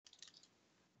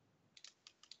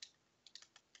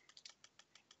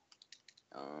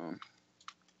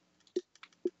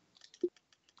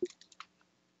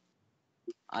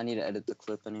I need to edit the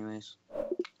clip anyways,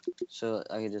 so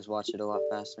I can just watch it a lot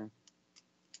faster.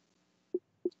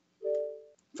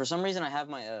 For some reason, I have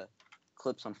my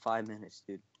clips on 5 minutes,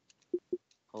 dude.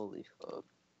 Holy fuck.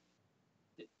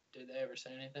 Did they ever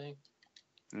say anything?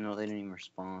 No, they didn't even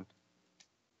respond.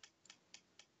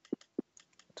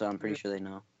 So I'm pretty sure they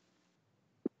know.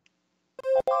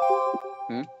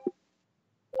 I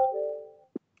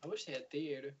wish they had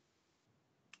theater.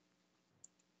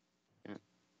 Yeah,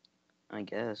 I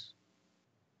guess.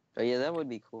 But yeah, that would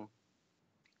be cool.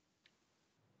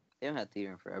 They haven't had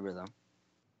theater in forever, though.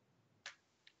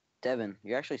 Devin,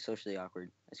 you're actually socially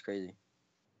awkward. It's crazy.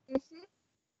 Like,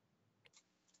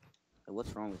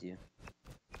 what's wrong with you?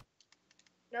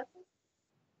 Nothing.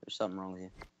 There's something wrong with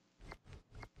you.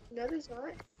 No, there's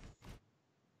not.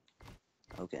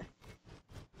 Okay.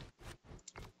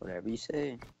 Whatever you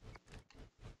say.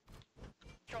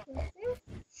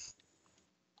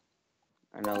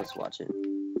 Alright, now let's watch it.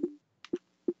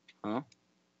 Huh?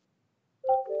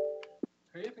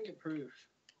 Hurry up and get proof.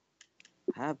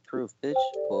 I have proof, bitch.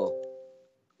 Well,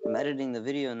 I'm editing the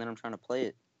video and then I'm trying to play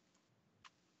it.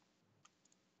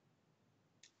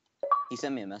 He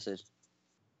sent me a message.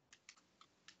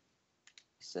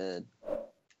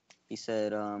 He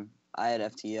said, I had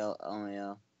FTL,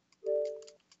 LMAO.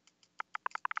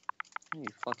 Are you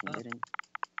fucking kidding?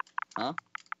 Huh?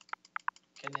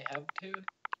 Can they have two?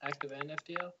 Active and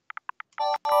FTL?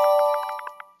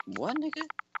 What, nigga?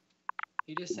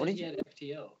 He just said he had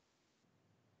FTL.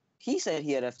 He said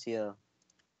he had FTL.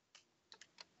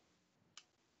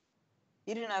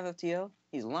 He didn't have FTL.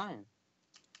 He's lying.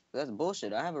 That's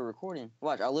bullshit. I have a recording.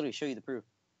 Watch, I'll literally show you the proof.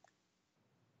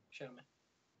 Show me.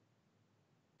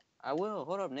 I will.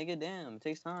 Hold up, nigga. Damn, it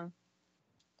takes time.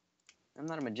 I'm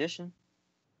not a magician.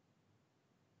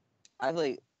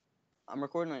 I'm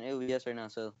recording on OBS right now,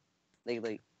 so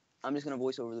I'm just gonna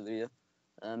voice over the video.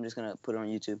 I'm just gonna put it on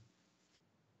YouTube,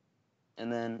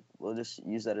 and then we'll just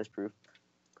use that as proof.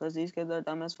 Cause these kids are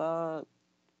dumb as fuck.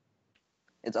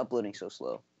 It's uploading so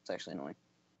slow. It's actually annoying.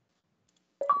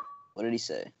 What did he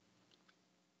say?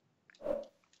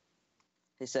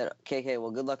 He said, KK,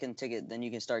 well, good luck in ticket. Then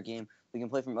you can start game. We can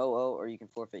play from 0-0, or you can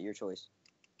forfeit, your choice.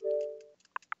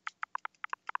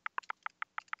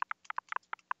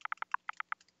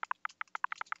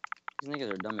 These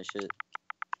niggas are dumb as shit.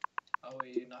 Oh, are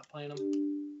you not playing them?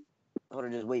 Hold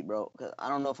on, just wait, bro. Cause I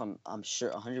don't know if I'm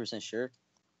sure, 100% sure.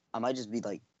 I might just be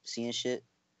like seeing shit,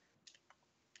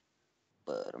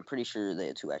 but I'm pretty sure they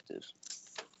had 2 actives.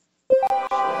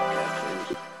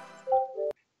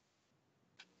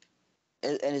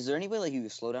 And is there any way like you can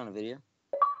slow down a video?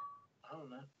 I don't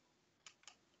know.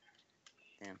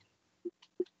 Damn.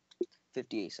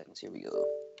 58 seconds. Here we go.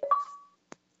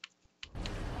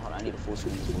 Hold on, I need a full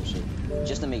screen of this bullshit.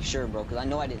 Just to make sure, bro, because I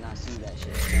know I did not see that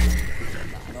shit.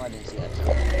 I know I didn't see that.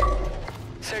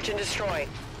 Search and destroy.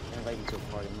 Invite you to a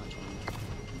party, I'm not trying.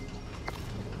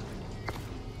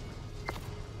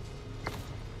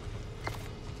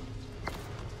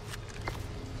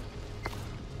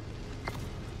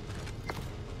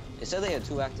 It said they had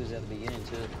 2 actives at the beginning,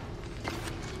 too.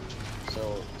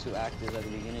 So, 2 actives at the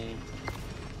beginning.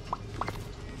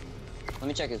 Let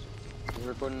me check is it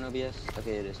recording OBS?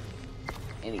 Okay, it is.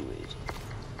 Anyways.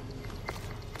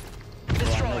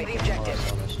 Destroy the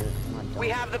objective. We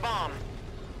have the bomb.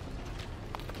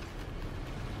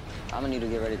 I'm gonna need to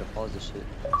get ready to pause this shit.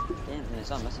 Damn, can I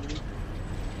stop messaging me?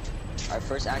 Alright,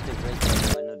 first active break.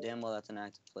 I know damn well that's an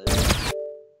active player.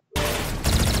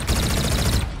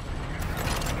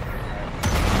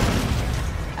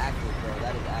 Active, bro.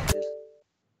 That is active.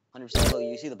 100% low.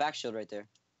 You see the back shield right there.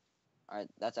 Alright,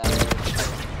 that's active.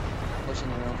 Pushing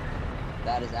the room.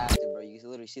 That is active, bro. You can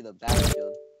literally see the back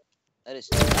shield. That is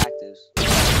 2 actives.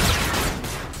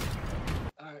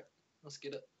 Alright, let's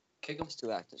get it. Kick him. It's 2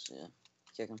 actives, yeah.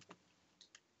 Kick him.